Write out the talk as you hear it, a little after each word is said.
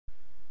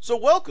So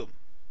welcome,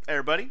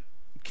 everybody.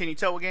 Can you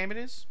tell what game it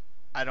is?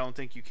 I don't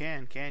think you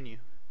can you?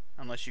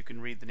 Unless you can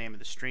read the name of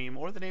the stream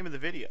or the name of the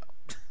video.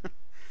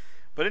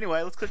 But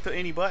anyway, let's click the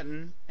any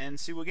button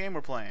and see what game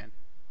we're playing.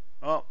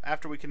 Well,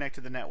 after we connect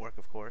to the network,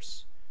 of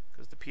course,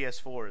 because the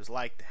PS4 is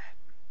like that.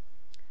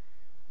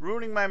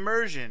 Ruining my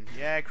immersion.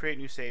 Yeah, create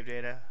new save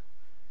data.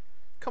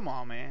 Come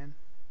on, man.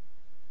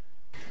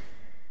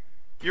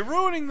 You're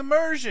ruining the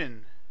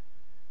immersion.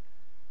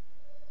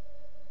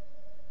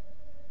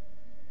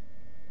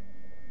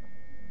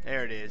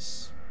 There it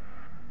is.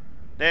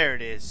 There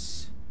it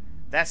is.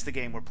 That's the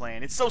game we're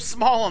playing. It's so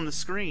small on the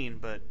screen,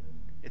 but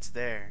it's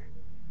there.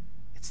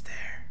 It's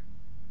there.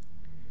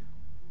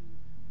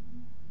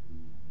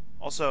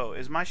 Also,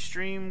 is my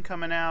stream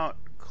coming out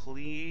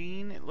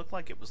clean? It looked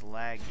like it was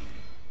laggy.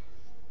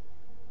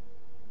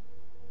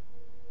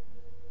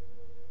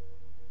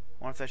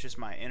 I wonder if that's just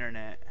my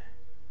internet.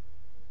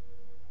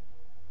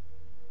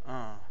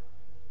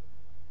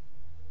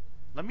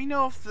 Let me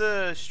know if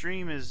the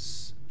stream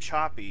is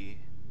choppy.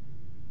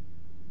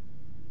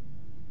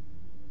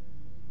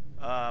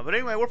 But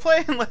anyway, we're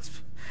playing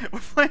we're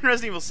playing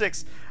Resident Evil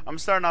 6. I'm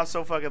starting off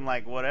so fucking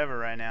like whatever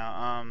right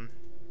now.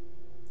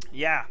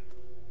 Yeah.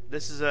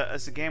 This is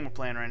a game we're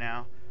playing right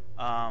now.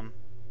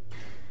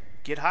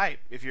 Get hype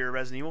if you're a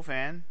Resident Evil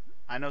fan.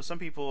 I know some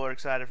people are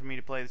excited for me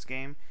to play this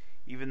game,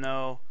 even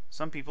though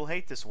some people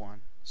hate this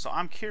one. So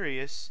I'm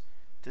curious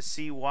to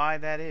see why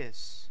that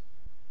is.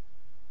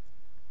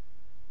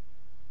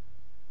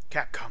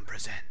 Capcom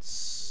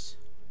presents.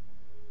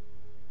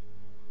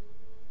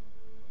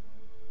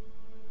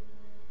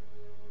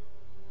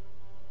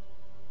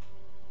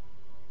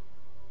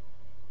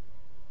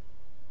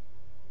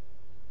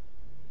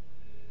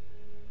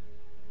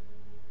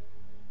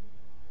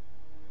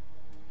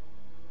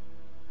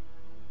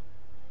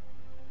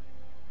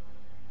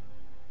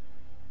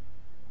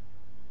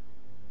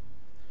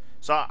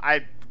 So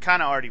I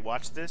kind of already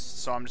watched this,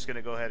 so I'm just going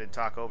to go ahead and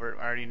talk over it.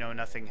 I already know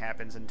nothing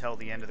happens until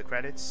the end of the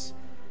credits.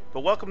 But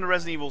welcome to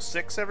Resident Evil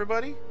 6,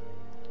 everybody.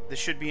 This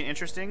should be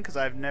interesting because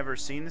I've never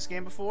seen this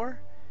game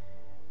before.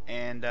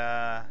 And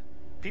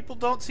people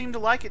don't seem to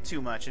like it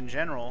too much in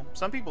general.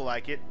 Some people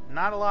like it,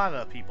 not a lot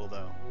of people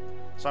though.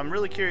 So I'm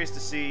really curious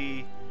to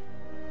see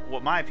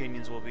what my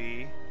opinions will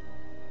be.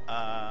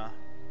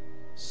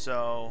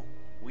 So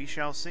we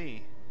shall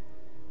see.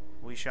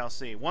 We shall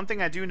see. One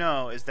thing I do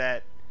know is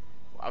that,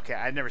 okay,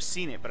 I've never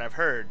seen it, but I've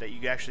heard that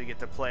you actually get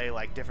to play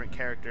like different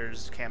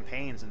characters'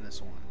 campaigns in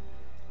this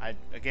one.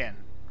 Again,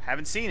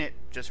 haven't seen it,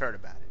 just heard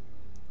about it.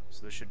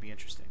 So this should be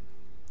interesting.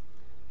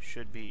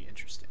 Should be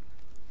interesting.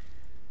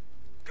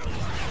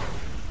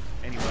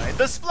 Anyway,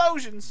 the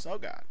explosions! Oh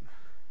god.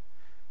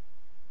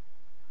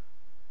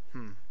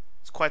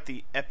 It's quite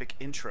the epic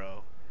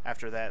intro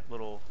after that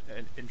little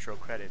intro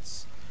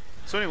credits.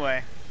 So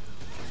anyway,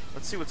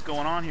 let's see what's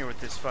going on here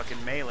with this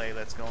fucking melee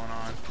that's going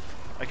on.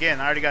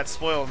 Again, I already got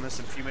spoiled on this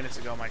a few minutes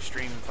ago. My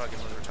stream fucking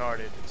was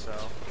retarded. So,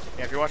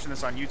 yeah, if you're watching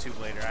this on YouTube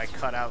later, I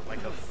cut out like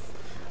a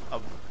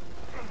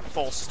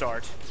false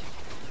start.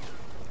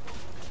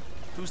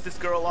 Who's this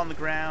girl on the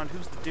ground?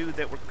 Who's the dude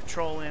that we're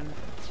controlling?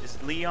 Is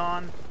it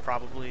Leon?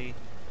 Probably.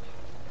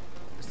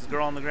 Is this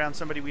girl on the ground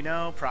somebody we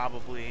know?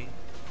 Probably.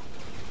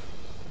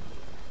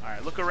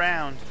 Alright, look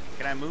around.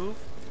 Can I move?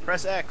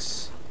 Press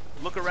X.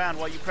 Look around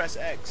while you press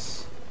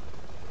X.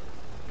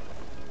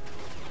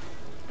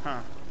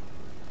 Huh.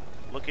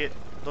 Look at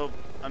the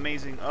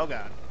amazing... Oh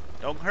god.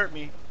 Don't hurt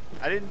me.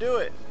 I didn't do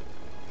it.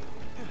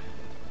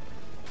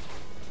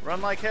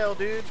 Run like hell,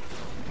 dude.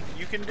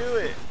 You can do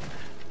it.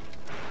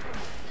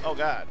 Oh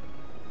god.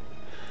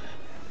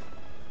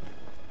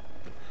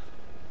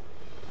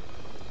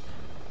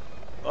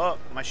 Oh,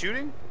 am I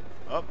shooting?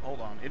 Oh, hold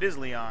on. It is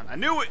Leon. I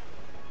knew it!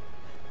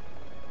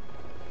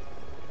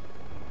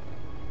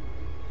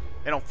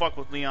 They don't fuck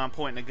with Leon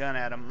pointing a gun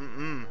at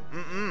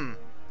him.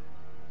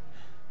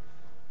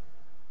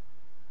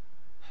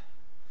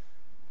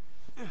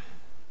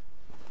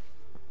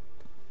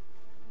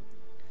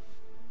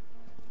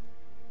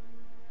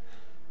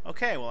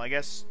 Okay, well I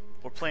guess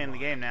we're playing the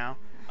game now.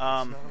 It's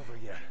not over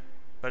yet.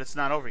 But it's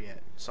not over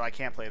yet, so I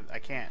can't play. I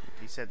can't.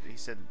 He said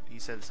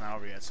it's not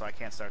over yet, so I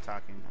can't start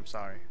talking. I'm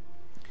sorry.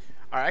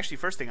 All right, actually,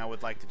 first thing I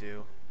would like to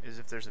do is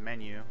if there's a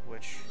menu,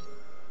 which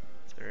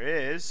there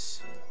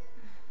is.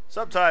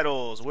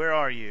 Subtitles. Where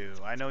are you?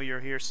 I know you're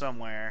here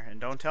somewhere, and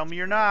don't tell me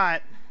you're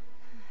not.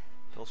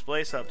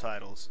 Display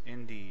subtitles.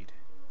 Indeed.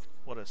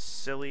 What a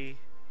silly.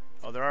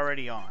 Oh, they're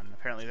already on.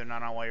 Apparently, they're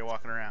not on while you're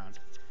walking around.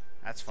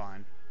 That's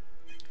fine.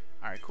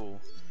 All right, cool.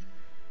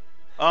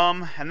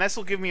 And this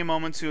will give me a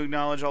moment to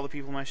acknowledge all the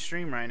people in my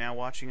stream right now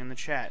watching in the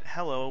chat.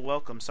 Hello,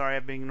 welcome. Sorry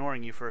I've been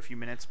ignoring you for a few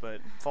minutes, but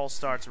false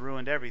starts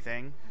ruined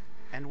everything.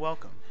 And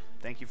welcome.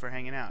 Thank you for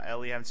hanging out.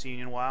 Ellie, haven't seen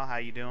you in a while. How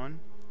you doing?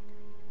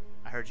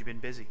 I heard you've been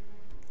busy.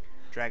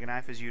 Dragon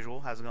Knife as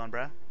usual. How's it going,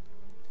 bruh?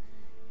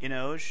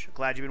 Inoj,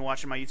 glad you've been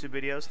watching my YouTube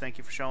videos. Thank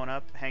you for showing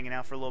up, hanging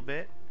out for a little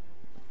bit.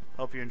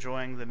 Hope you're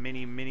enjoying the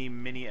mini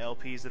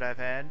LPs that I've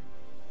had.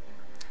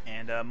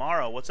 And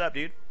Maro, what's up,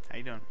 dude? How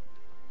you doing?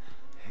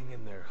 Hang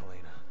in there,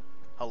 Helena.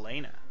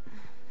 Helena.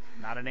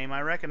 Not a name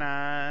I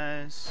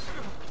recognize.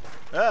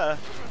 I'll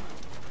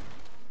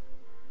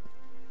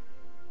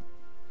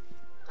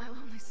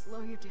only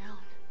slow you down.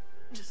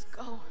 Just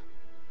go.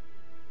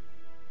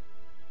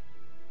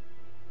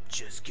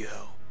 Just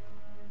go.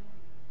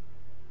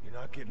 You're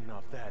not getting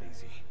off that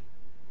easy.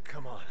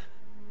 Come on.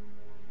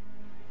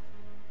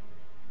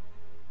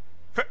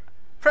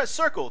 Press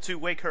circle to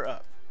wake her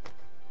up.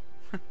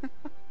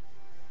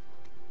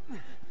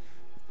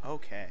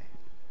 Okay.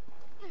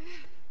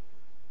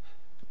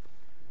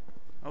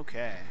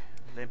 Okay.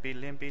 Limpy,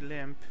 limpy,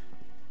 limp.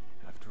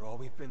 After all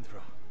we've been through,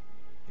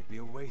 it'd be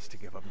a waste to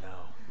give up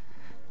now.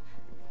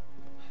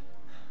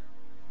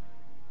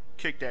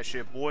 Kick that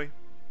shit, boy.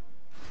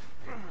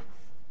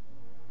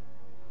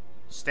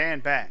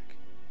 Stand back.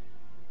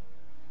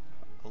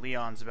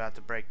 Leon's about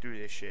to break through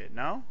this shit.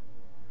 No?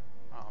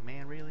 Oh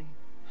man, really?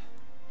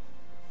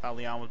 Thought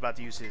Leon was about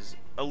to use his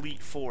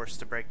elite force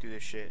to break through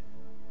this shit.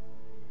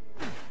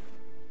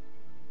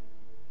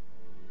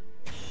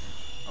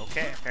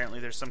 Okay, apparently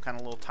there's some kind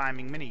of little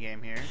timing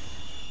minigame here.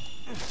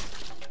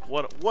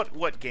 What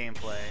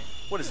gameplay?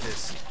 What is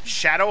this?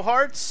 Shadow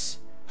Hearts?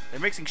 They're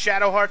mixing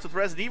Shadow Hearts with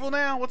Resident Evil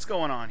now? What's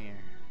going on here?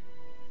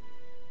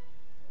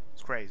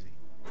 It's crazy.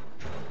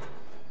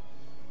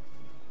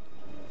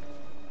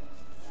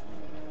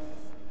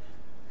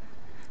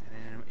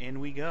 And in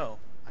we go,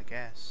 I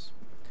guess.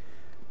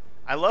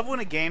 I love when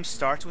a game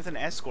starts with an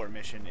escort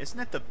mission. Isn't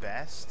it the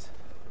best?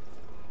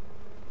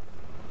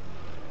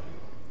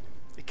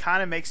 It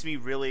kind of makes me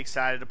really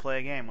excited to play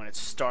a game when it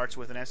starts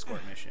with an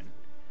escort mission.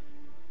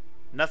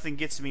 Nothing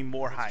gets me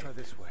more hyped. Try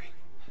this way.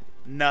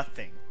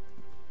 Nothing.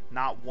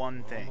 Not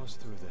one thing. Almost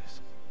through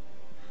this.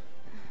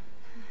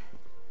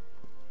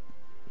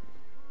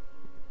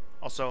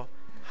 Also,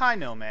 hi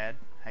Nomad.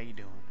 How you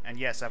doing? And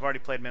yes, I've already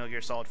played Metal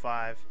Gear Solid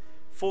 5.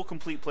 Full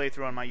complete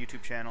playthrough on my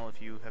YouTube channel.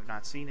 If you have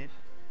not seen it,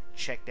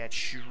 check that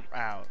shit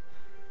out.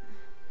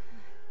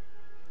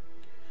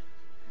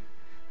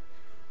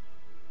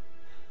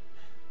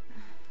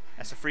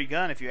 That's a free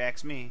gun if you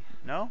ask me.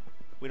 No?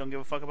 We don't give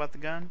a fuck about the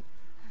gun?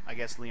 I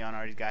guess Leon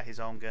already got his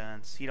own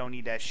guns. He don't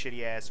need that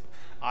shitty ass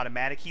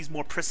automatic. He's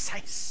more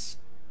precise.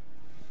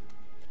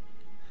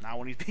 Not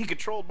when he's being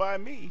controlled by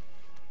me.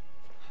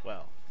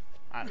 Well,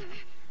 I don't know.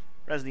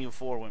 Resident Evil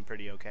 4 went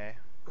pretty okay.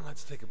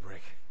 Let's take a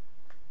break.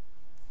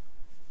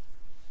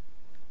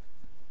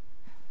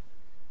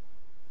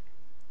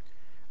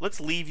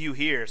 Let's leave you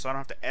here so I don't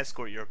have to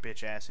escort your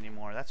bitch ass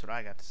anymore. That's what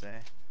I got to say.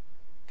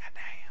 God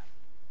damn.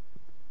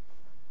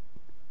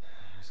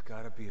 There's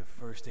gotta be a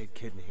first aid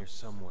kit in here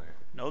somewhere.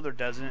 No, there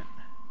doesn't.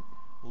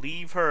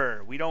 Leave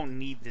her. We don't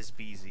need this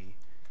BZ.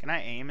 Can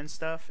I aim and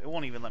stuff? It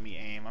won't even let me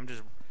aim. I'm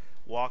just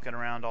walking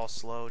around all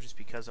slow just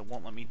because it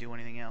won't let me do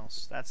anything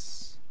else.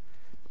 That's...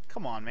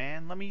 Come on,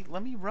 man. Let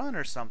me run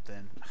or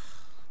something.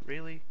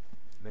 Really?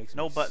 Makes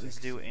no me buttons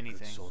sick do seeing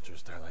anything. Good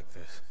soldiers die like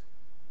this.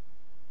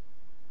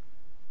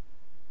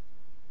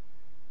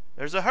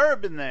 There's a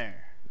herb in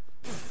there.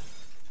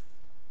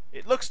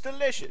 It looks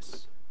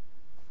delicious.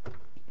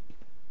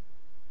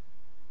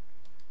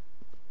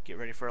 Get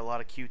ready for a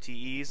lot of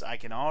QTEs. I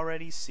can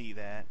already see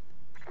that.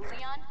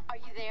 Leon, are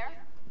you there?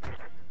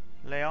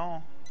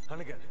 Leon.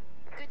 Hunnigan.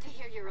 Good to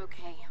hear you're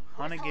okay.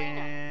 Where's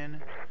Helena?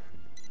 Hunnigan.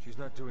 She's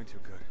not doing too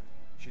good.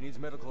 She needs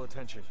medical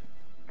attention.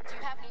 Do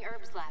you have any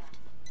herbs left?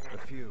 A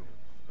few,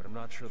 but I'm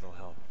not sure they'll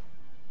help.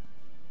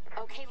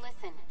 Okay,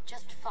 listen.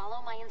 Just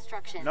follow my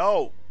instructions.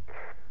 No.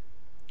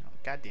 Oh,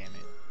 God damn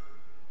it.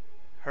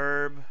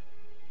 Herb.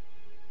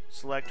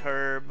 Select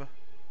herb.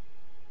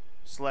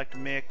 Select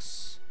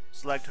mix.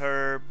 Select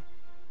herb.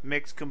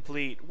 Mix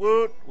complete.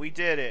 Woot! We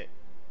did it.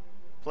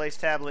 Place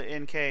tablet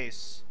in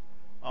case.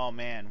 Oh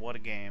man, what a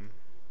game.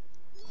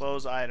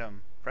 Close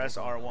item. Press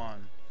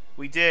R1.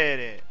 We did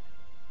it.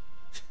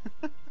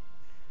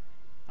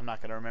 I'm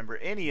not gonna remember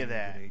any of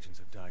that. Good agents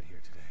have died here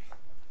today.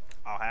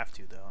 I'll have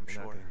to though, I'm We're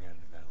sure. not getting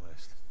added to that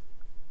list.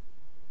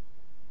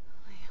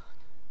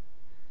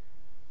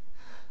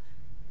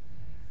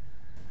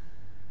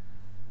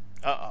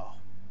 Uh-oh.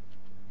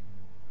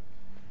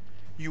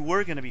 You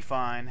were gonna be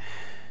fine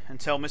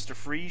until Mr.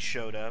 Freeze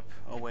showed up.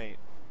 Oh wait.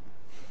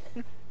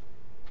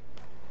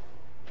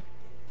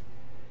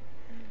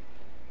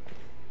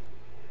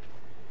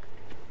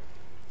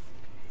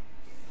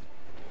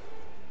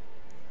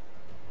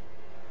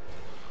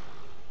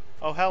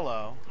 Oh,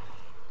 hello.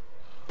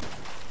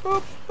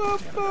 Boop, boop,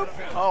 boop.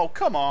 Oh,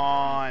 come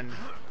on.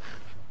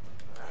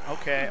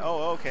 Okay.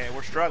 Oh, okay.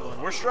 We're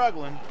struggling. We're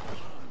struggling.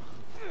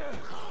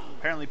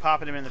 Apparently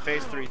popping him in the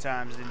face 3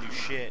 times didn't do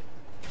shit.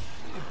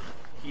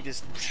 He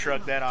just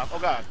shrugged that off. Oh,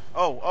 God.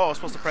 Oh, I was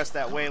supposed to press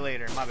that way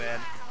later. My bad.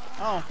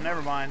 Oh,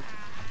 never mind.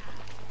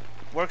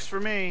 Works for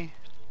me.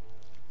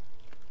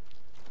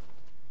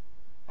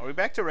 Are we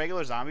back to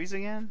regular zombies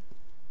again?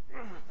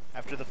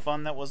 After the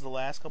fun that was the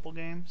last couple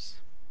games?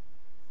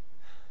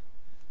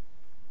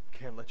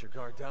 Can't let your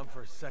guard down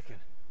for a second.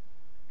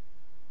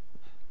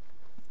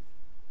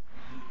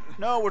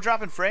 No, we're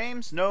dropping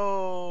frames?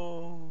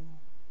 No.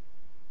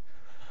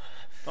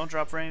 Don't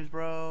drop frames,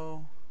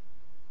 bro.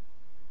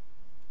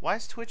 Why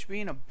is Twitch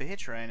being a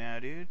bitch right now,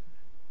 dude?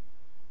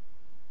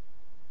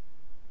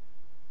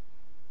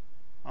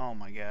 Oh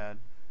my god.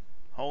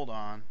 Hold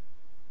on.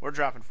 We're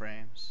dropping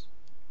frames.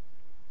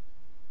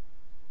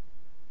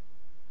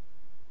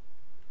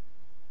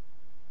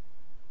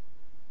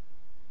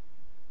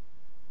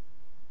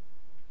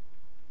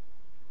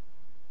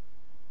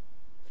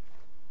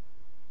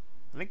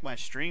 I think my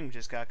stream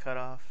just got cut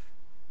off.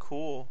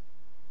 Cool.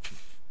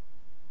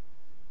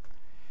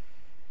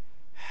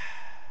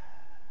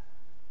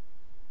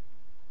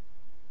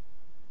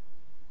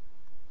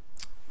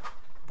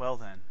 Well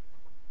then.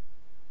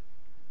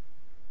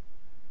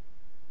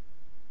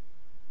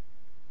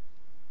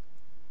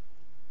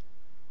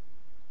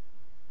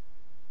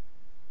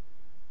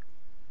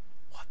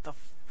 What the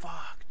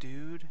fuck,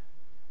 dude?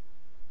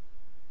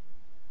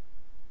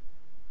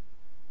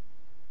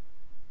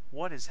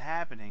 What is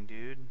happening,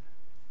 dude?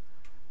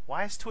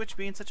 Why is Twitch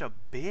being such a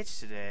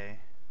bitch today?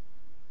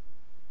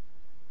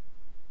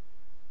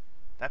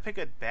 Did I pick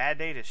a bad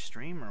day to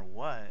stream or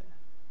what?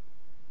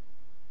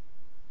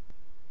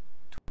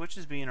 Twitch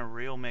is being a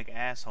real Mick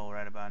asshole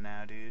right about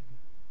now, dude.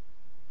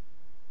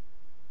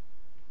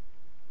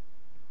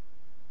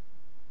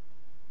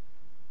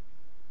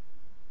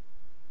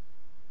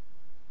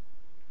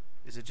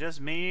 Is it just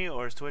me,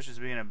 or is Twitch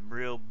just being a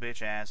real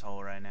bitch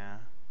asshole right now?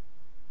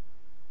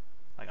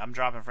 Like, I'm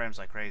dropping frames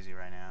like crazy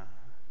right now.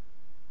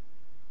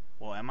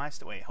 Well, am I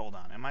still? Wait, hold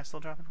on. Am I still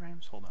dropping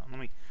frames? Hold on.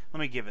 Let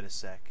me give it a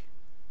sec.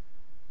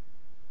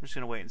 I'm just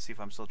gonna wait and see if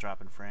I'm still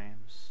dropping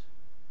frames.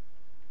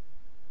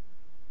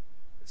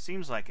 It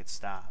seems like it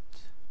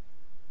stopped.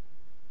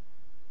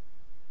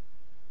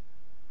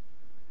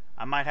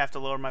 I might have to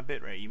lower my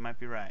bitrate. You might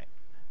be right.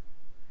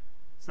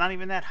 It's not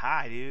even that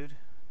high, dude.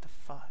 What the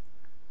fuck?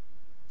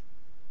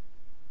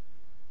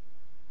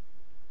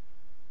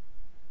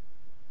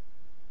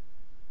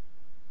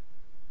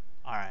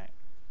 Alright.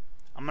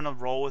 I'm gonna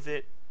roll with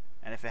it,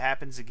 and if it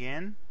happens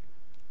again,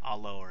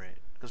 I'll lower it.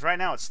 Because right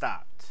now it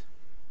stopped.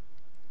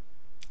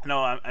 I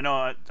know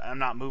I'm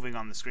not moving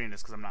on the screen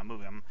just because I'm not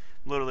moving. I'm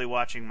literally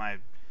watching my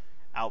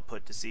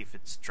output to see if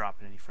it's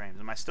dropping any frames.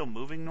 Am I still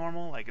moving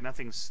normal? Like,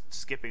 nothing's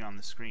skipping on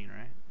the screen,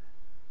 right?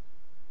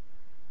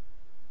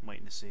 I'm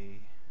waiting to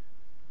see.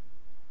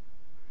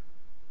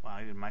 Wow,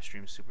 even my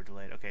stream's super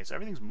delayed. Okay, so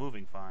everything's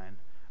moving fine.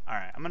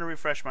 Alright, I'm going to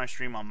refresh my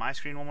stream on my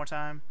screen one more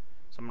time.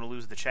 So I'm going to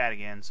lose the chat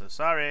again, so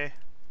sorry.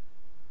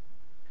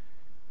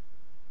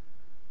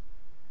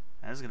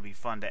 Now, this is going to be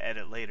fun to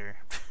edit later.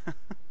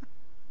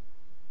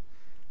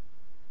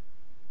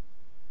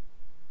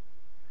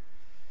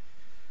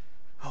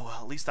 Oh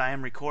well, at least I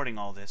am recording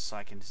all this, so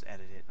I can just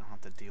edit it. I don't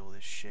have to deal with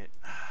this shit.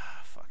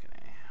 Fucking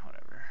A,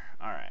 whatever.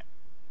 Alright.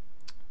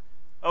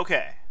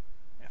 Okay.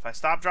 If I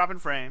stop dropping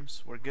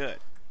frames, we're good.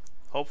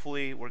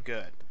 Hopefully, we're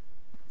good.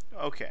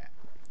 Okay.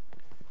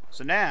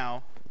 So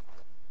now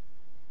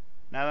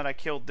that I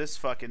killed this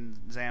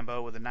fucking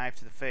Zambo with a knife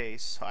to the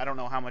face, I don't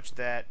know how much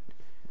that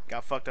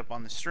got fucked up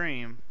on the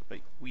stream, but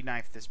we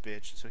knifed this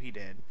bitch, so he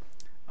did.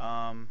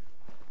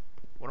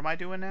 What am I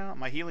doing now?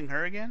 Am I healing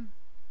her again?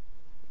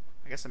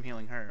 I guess I'm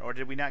healing her. Or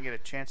did we not get a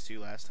chance to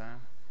last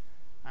time?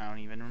 I don't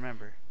even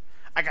remember.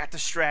 I got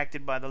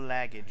distracted by the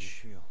laggage. How do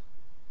you feel?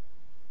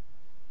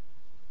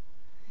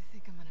 I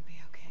think I'm gonna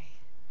be okay.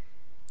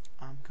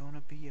 I'm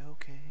gonna be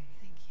okay.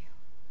 Thank you.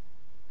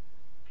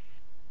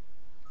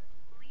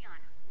 Leon,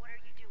 what are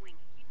you doing?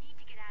 You need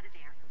to get out of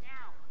there,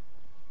 now.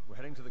 We're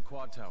heading to the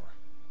quad tower.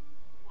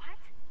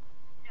 What?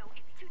 No,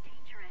 it's too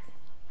dangerous.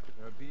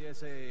 There are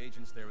BSAA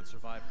agents there with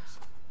survivors.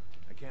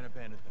 I can't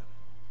abandon them.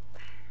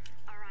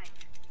 Alright.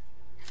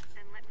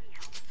 Then let me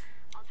help.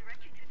 I'll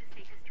direct you to the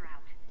safest route.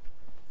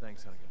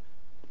 Thanks, Hunnigan.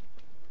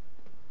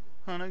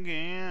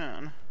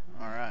 Hunnigan.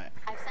 Alright.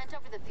 I've sent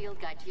over the field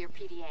guide to your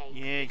PDA.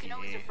 Yeah, you can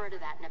always refer to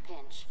that in a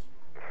pinch.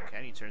 Okay,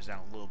 I need to turn this down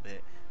a little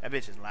bit. That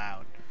bitch is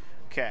loud.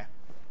 Okay.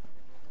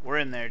 We're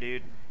in there,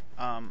 dude.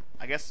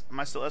 I guess, am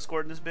I still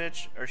escorting this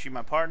bitch? Or is she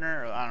my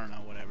partner? Or I don't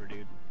know, whatever,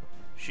 dude.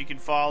 She can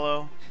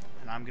follow,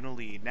 and I'm gonna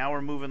lead. Now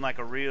we're moving like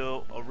a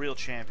real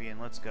champion.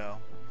 Let's go.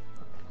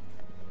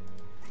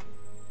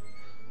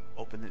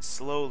 Open it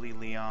slowly,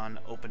 Leon.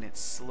 Open it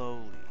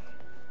slowly.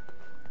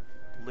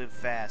 Live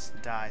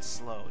fast, die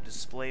slow.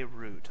 Display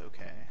route.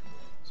 Okay.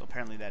 So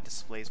apparently that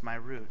displays my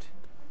route.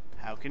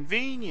 How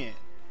convenient.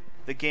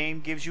 The game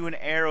gives you an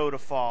arrow to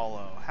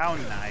follow. How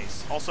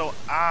nice. Also,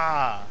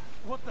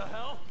 What the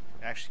hell?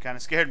 it actually kind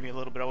of scared me a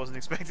little bit. I wasn't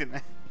expecting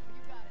that.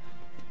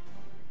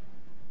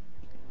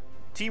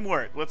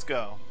 Teamwork. Let's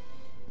go.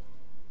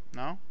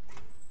 No?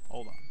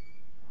 Hold on.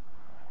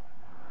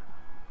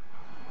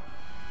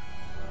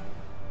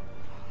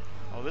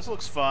 Oh, this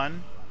looks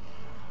fun.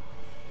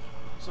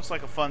 This looks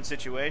like a fun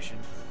situation.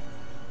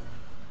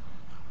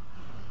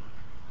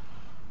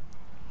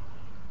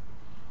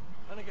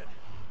 Hunnigan,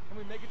 can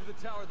we make it to the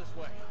tower this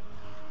way?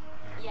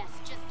 Yes,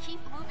 just keep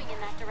moving in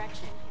that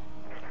direction.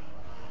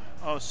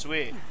 Oh,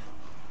 sweet.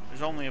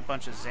 There's only a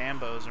bunch of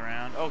Zambos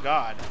around. Oh,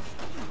 God.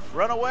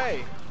 Run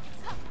away.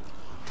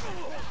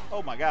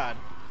 Oh, my God.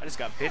 I just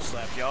got bitch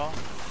slapped, y'all.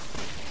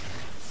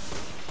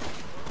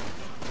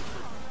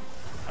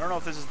 I don't know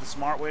if this is the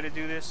smart way to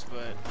do this,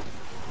 but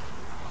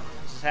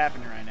this is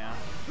happening right now.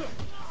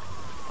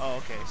 Oh,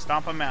 okay.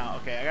 Stomp him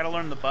out. Okay, I gotta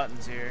learn the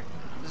buttons here.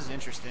 This is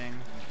interesting.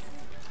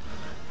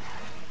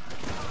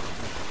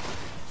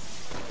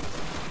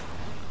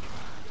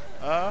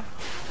 Oh,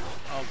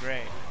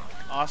 great.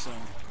 Awesome.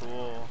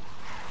 Cool.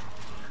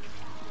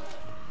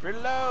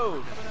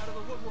 Reload!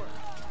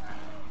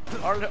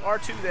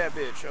 R2 that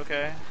bitch.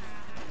 Okay.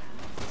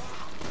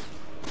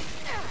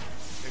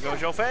 There goes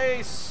your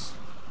face!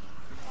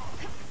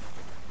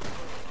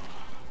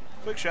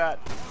 Quick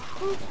shot.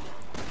 Boop.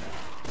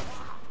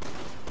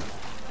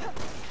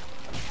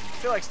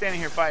 I feel like standing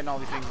here fighting all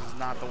these things is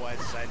not the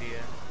wisest idea.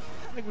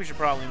 I think we should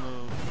probably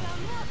move.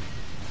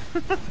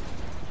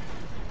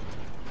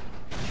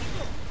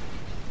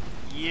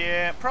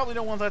 Yeah, probably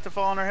don't want that to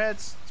fall on our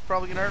heads. It's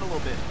probably gonna hurt a little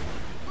bit.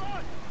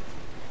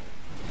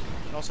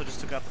 It also just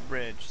took out the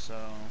bridge, so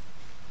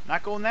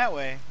not going that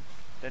way.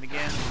 Then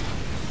again,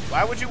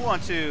 why would you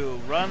want to?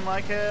 Run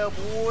like hell,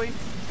 boy.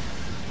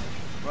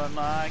 Run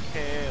like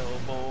hell,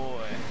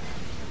 boy.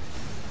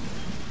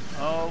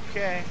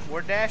 Okay,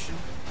 we're dashing.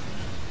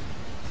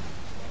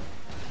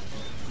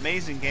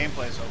 Amazing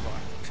gameplay so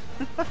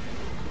far.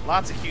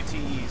 Lots of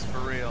QTEs, for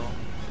real.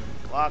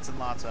 Lots and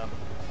lots of them.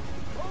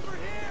 Over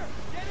here!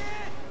 Get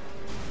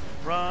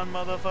in! Run,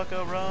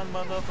 motherfucker, run,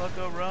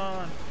 motherfucker,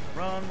 run.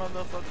 Run,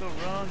 motherfucker,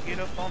 run. Get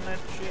up on that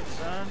shit,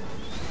 son.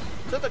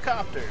 To the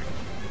copter.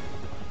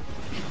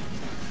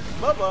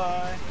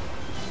 Bye-bye.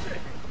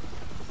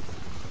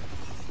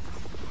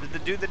 Did the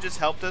dude that just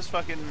helped us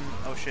fucking...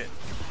 Oh, shit.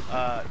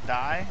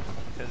 Die?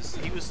 Because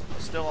he was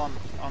still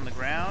on the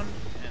ground,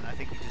 and I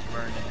think he just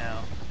burned in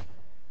hell.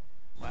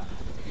 Wow.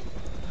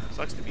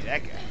 Sucks to be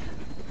that guy.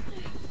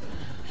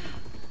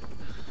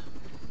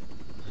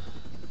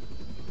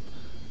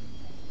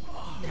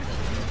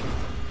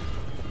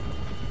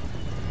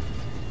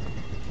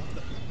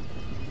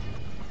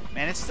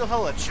 Man, it's still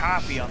hella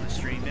choppy on the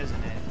stream,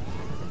 isn't it?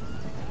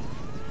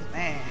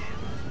 Man,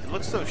 it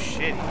looks so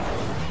shitty.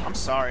 I'm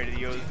sorry to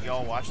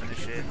y'all watching this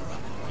shit.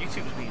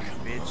 YouTube's being a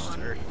bitch,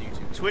 or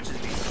Twitch is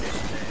being a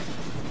bitch today.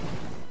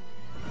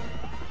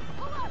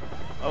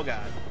 Oh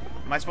god.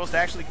 Am I supposed to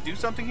actually do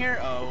something here?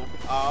 Oh.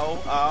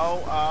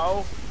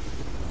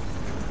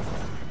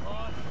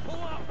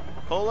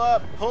 Pull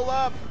up, pull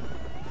up!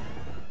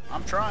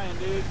 I'm trying,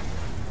 dude.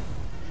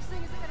 This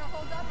thing isn't gonna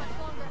hold up much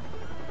longer.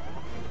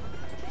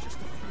 Just a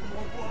few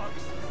more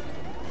blocks.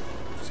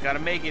 Just gotta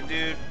make it,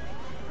 dude.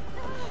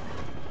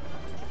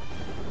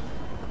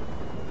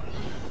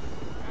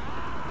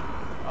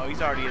 Oh,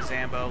 he's already a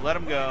Zambo. Let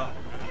him go.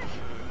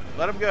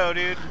 Let him go,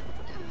 dude.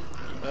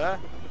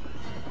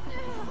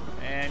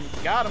 And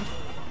got him.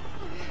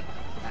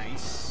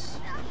 Nice.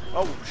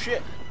 Oh,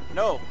 shit.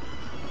 No.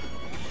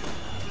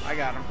 I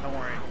got him. Don't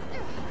worry.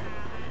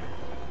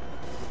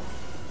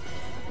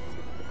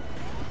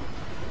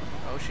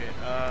 Oh, shit.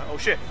 Oh,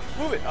 shit.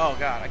 Move it. Oh,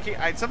 God. I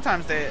can't.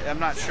 Sometimes I'm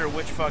not sure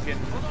which fucking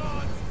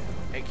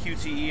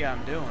QTE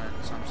I'm doing.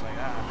 So I'm just like,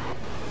 ah.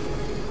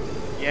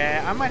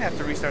 Yeah, I might have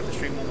to restart the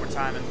stream one more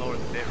time and lower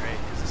the bitrate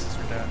because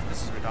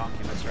this is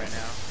redonkulous right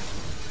now.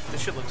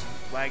 This shit looks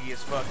laggy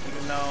as fuck,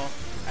 even though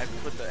I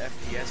put the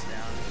FPS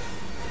down.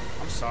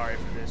 I'm sorry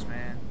for this,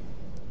 man.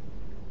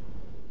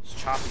 It's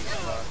choppy as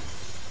fuck.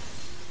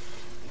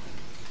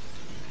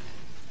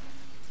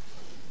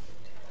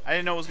 I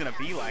didn't know it was gonna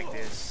be like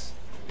this.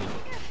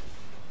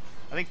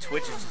 I think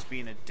Twitch is just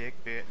being a dick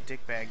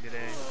bag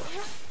today.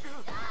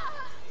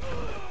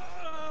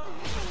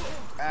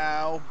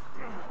 Ow.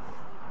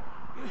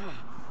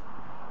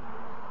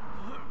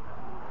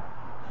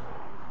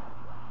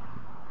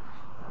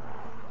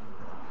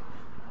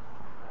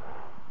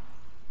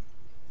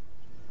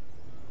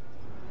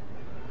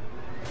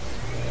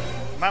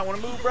 Might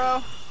want to move,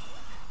 bro.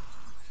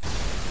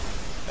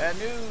 Bad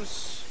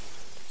news.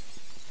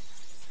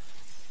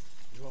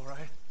 You all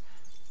right?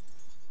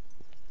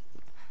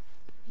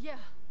 Yeah.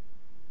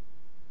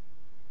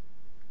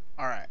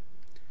 All right.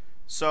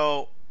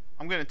 So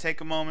I'm gonna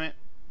take a moment.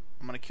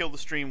 I'm gonna kill the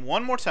stream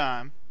one more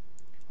time.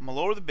 I'm gonna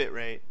lower the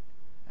bitrate,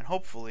 and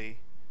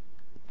hopefully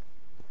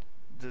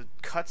the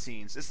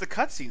cutscenes. It's the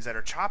cutscenes that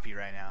are choppy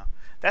right now.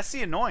 That's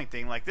the annoying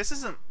thing. Like this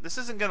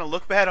isn't gonna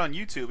look bad on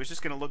YouTube. It's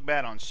just gonna look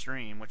bad on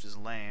stream, which is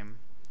lame.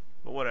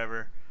 But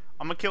whatever.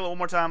 I'm gonna kill it one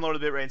more time, lower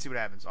the bitrate, and see what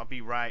happens. I'll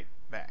be right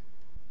back.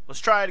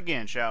 Let's try it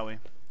again, shall we?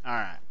 All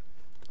right.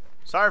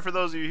 Sorry for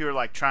those of you who are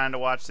like trying to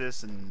watch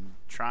this and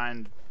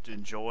trying to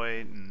enjoy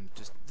it, and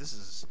just this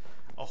is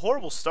a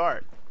horrible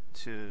start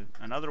to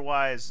an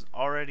otherwise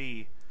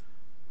already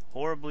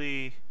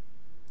horribly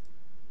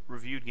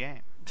reviewed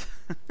game.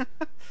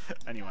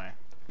 Anyway.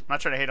 I'm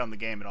not trying to hate on the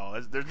game at all.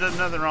 There's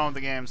nothing wrong with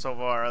the game so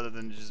far other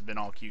than just been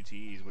all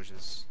QTEs, which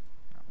is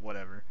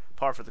whatever.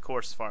 Par for the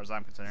course as far as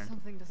I'm concerned.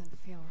 Something doesn't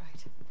feel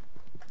right.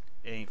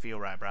 It ain't feel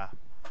right, brah.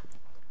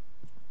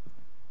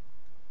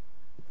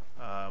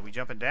 We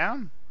jumping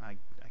down? I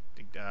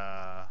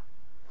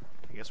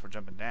guess we're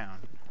jumping down.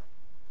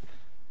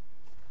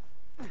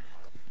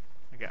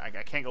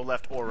 I can't go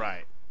left or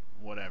right.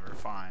 Whatever,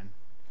 fine.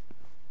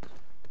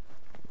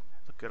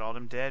 The Look at all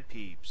them dead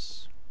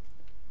peeps.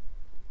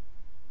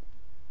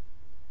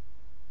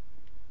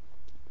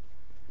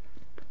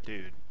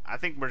 Dude, I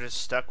think we're just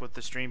stuck with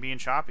the stream being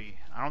choppy.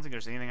 I don't think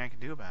there's anything I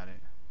can do about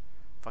it.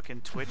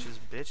 Fucking Twitch is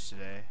bitch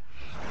today.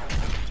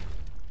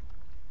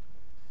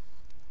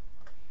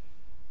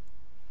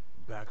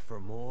 Back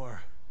for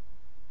more.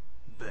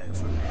 Back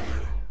for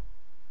more.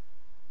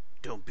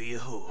 Don't be a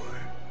whore.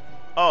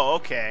 Oh,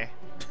 okay.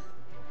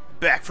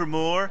 Back for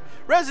more.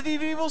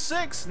 Resident Evil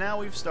 6.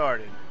 Now we've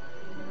started.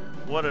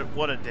 What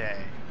a day.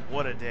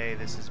 What a day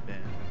this has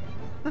been.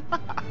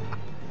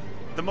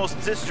 The most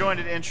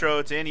disjointed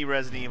intro to any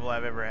Resident Evil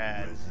I've ever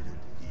had.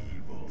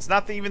 It's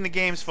not even the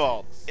game's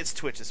fault. It's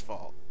Twitch's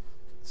fault.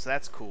 So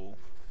that's cool.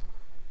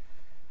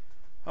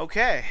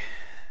 Okay.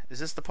 Is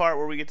this the part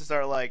where we get to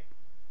start, like,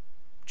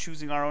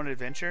 choosing our own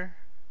adventure?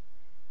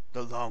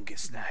 The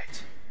longest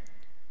night.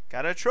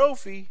 Got a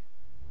trophy.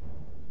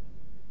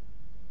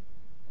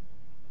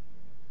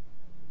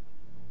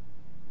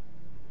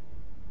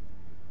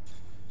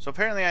 So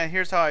apparently,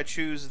 here's how I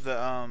choose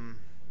the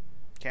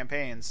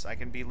campaigns. I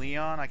can be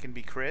Leon, I can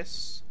be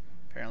Chris.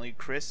 Apparently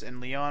Chris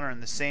and Leon are in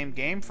the same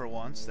game for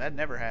once. That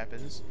never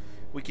happens.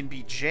 We can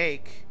be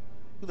Jake.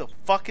 Who the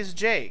fuck is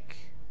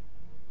Jake?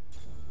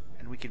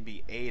 And we can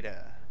be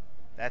Ada.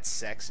 That's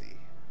sexy.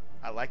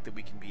 I like that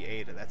we can be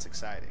Ada. That's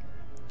exciting.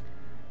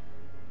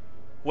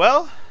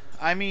 Well,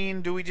 I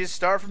mean, do we just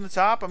start from the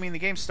top? I mean, the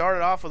game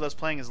started off with us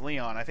playing as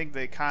Leon. I think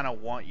they kind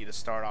of want you to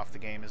start off the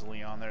game as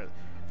Leon.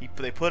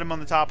 They put him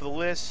on the top of the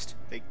list.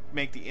 They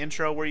make the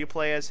intro where you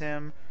play as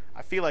him.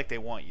 I feel like they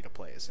want you to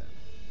play as him.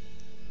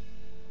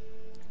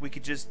 We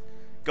could just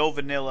go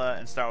vanilla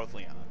and start with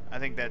Leon. I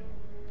think that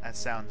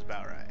sounds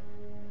about right.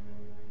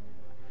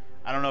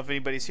 I don't know if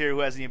anybody's here who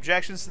has any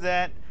objections to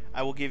that.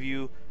 I will give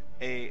you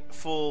a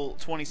full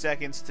 20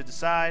 seconds to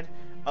decide.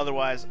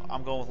 Otherwise,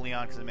 I'm going with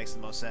Leon because it makes the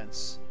most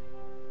sense.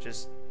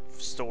 Just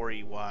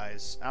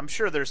story-wise. I'm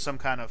sure there's some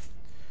kind of,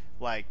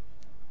 like,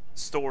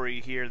 story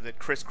here that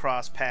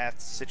crisscross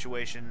paths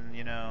situation,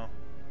 you know.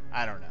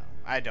 I don't know.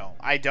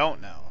 I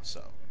don't know,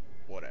 so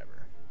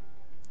whatever.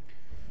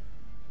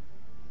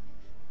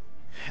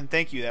 And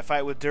thank you. That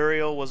fight with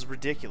Duriel was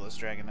ridiculous,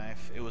 Dragon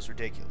Knife. It was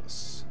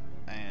ridiculous.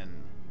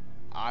 And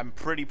I'm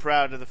pretty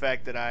proud of the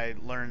fact that I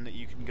learned that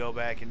you can go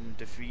back and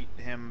defeat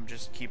him,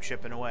 just keep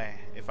chipping away.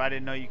 If I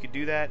didn't know you could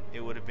do that,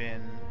 it would have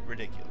been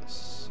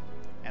ridiculous.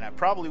 And I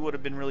probably would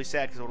have been really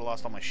sad because I would have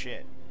lost all my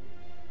shit.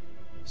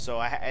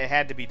 So it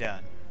had to be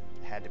done.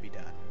 It had to be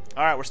done.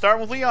 Alright, we're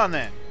starting with Leon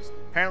then.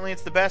 Apparently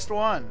it's the best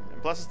one.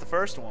 And plus it's the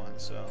first one,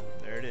 so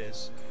there it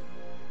is.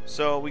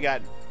 So we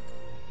got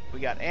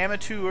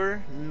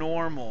amateur,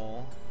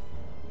 normal,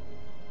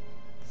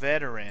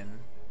 veteran,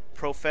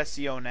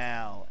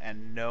 professional,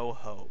 and no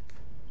hope.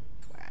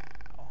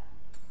 Wow.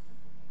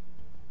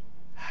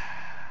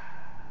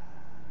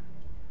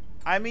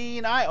 I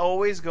mean, I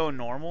always go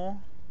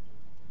normal.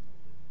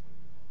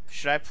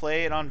 Should I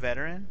play it on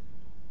veteran?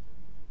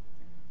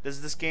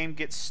 Does this game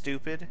get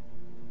stupid?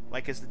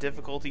 Like, is the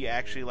difficulty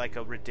actually like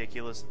a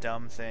ridiculous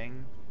dumb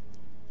thing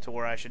to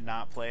where I should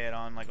not play it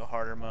on like a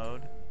harder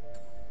mode?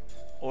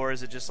 Or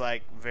is it just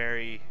like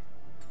very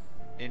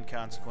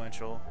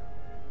inconsequential?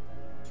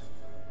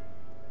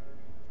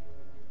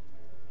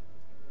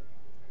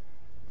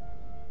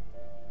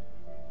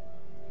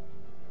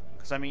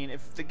 Because I mean,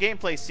 if the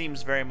gameplay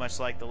seems very much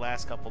like the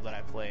last couple that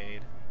I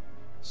played,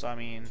 so I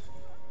mean,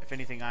 if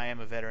anything, I am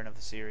a veteran of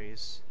the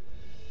series.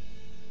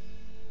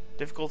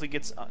 Difficulty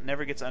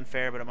never gets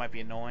unfair, but it might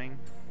be annoying.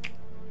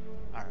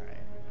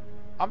 Alright.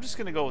 I'm just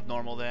gonna go with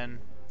normal then.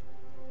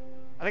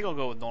 I think I'll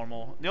go with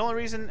normal. The only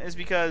reason is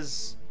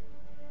because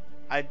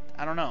I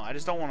don't know. I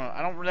just don't want to.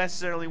 I don't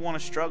necessarily want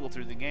to struggle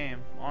through the game,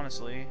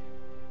 honestly.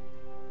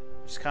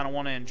 Just kind of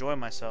want to enjoy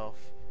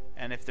myself.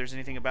 And if there's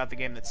anything about the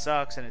game that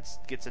sucks and it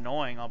gets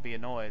annoying, I'll be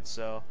annoyed.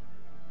 So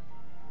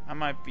I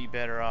might be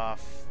better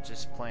off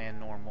just playing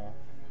normal.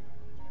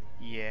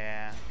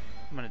 Yeah,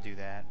 I'm gonna do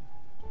that.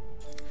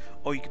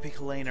 Oh, you can pick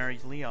Helena or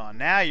Leon.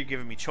 Now you're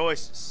giving me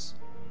choices.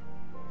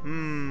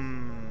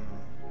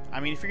 I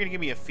mean, if you're gonna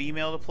give me a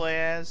female to play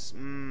as,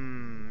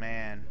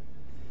 man.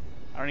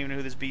 I don't even know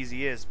who this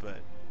BZ is,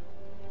 but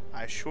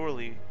I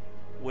surely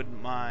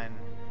wouldn't mind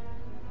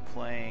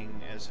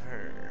playing as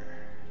her.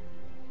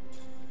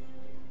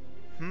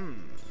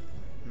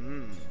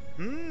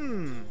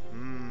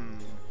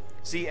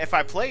 See, if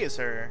I play as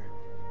her,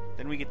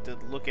 then we get to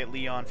look at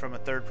Leon from a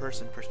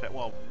third-person perspective.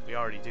 Well, we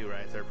already do,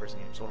 right? Third-person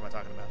game, so what am I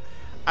talking about?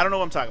 I don't know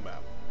what I'm talking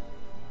about.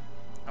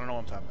 I don't know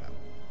what I'm talking about.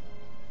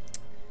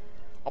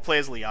 I'll play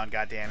as Leon,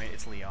 goddammit.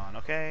 It's Leon,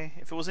 okay?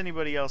 If it was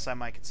anybody else, I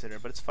might consider,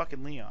 but it's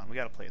fucking Leon. We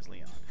gotta play as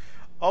Leon.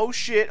 Oh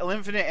shit,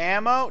 infinite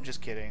ammo?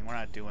 Just kidding, we're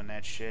not doing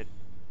that shit.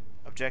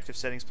 Objective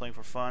settings, playing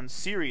for fun.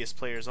 Serious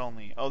players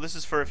only. Oh, this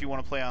is for if you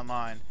want to play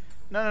online.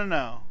 No.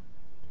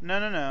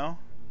 No.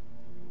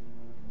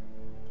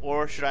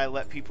 Or should I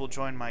let people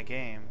join my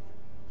game?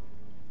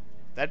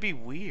 That'd be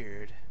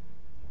weird.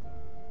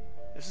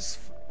 This is...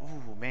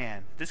 Ooh,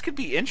 man. This could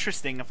be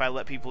interesting if I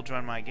let people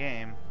join my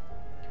game.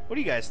 What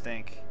do you guys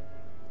think?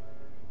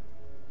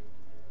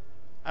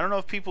 I don't know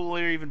if people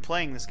are even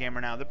playing this game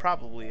or now. There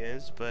probably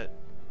is, but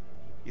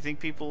you think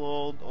people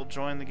will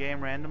join the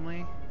game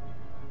randomly?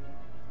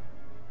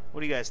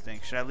 What do you guys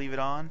think? Should I leave it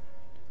on?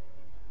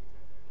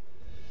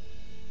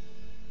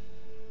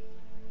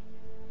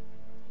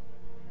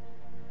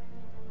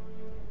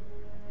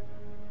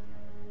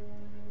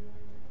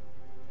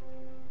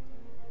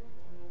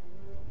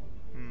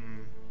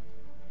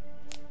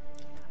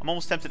 I'm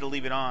almost tempted to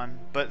leave it on,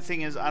 but the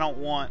thing is, I don't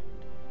want...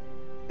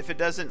 If it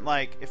doesn't,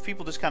 like... If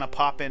people just kind of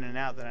pop in and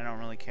out, then I don't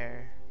really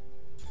care.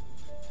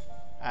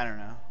 I don't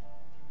know.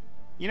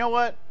 You know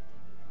what?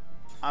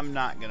 I'm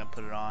not gonna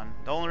put it on.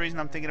 The only reason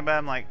I'm thinking about it,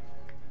 I'm like...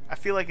 I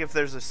feel like if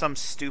there's some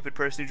stupid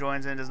person who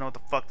joins in, doesn't know what the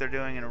fuck they're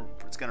doing, and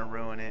it's gonna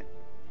ruin it.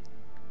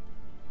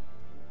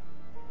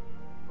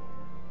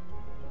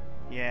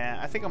 Yeah,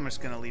 I think I'm just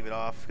gonna leave it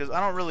off, because I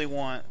don't really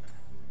want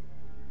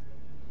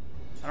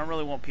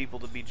people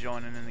to be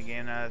joining in the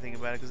game now that I think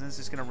about it, because this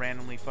is gonna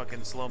randomly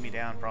fucking slow me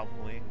down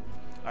probably.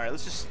 All right,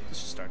 let's just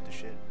start this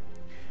shit.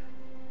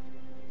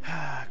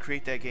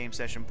 Create that game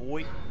session,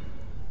 boy.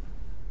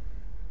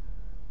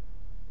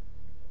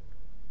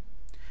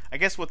 I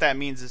guess what that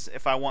means is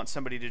if I want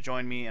somebody to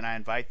join me and I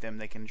invite them,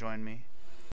 they can join me.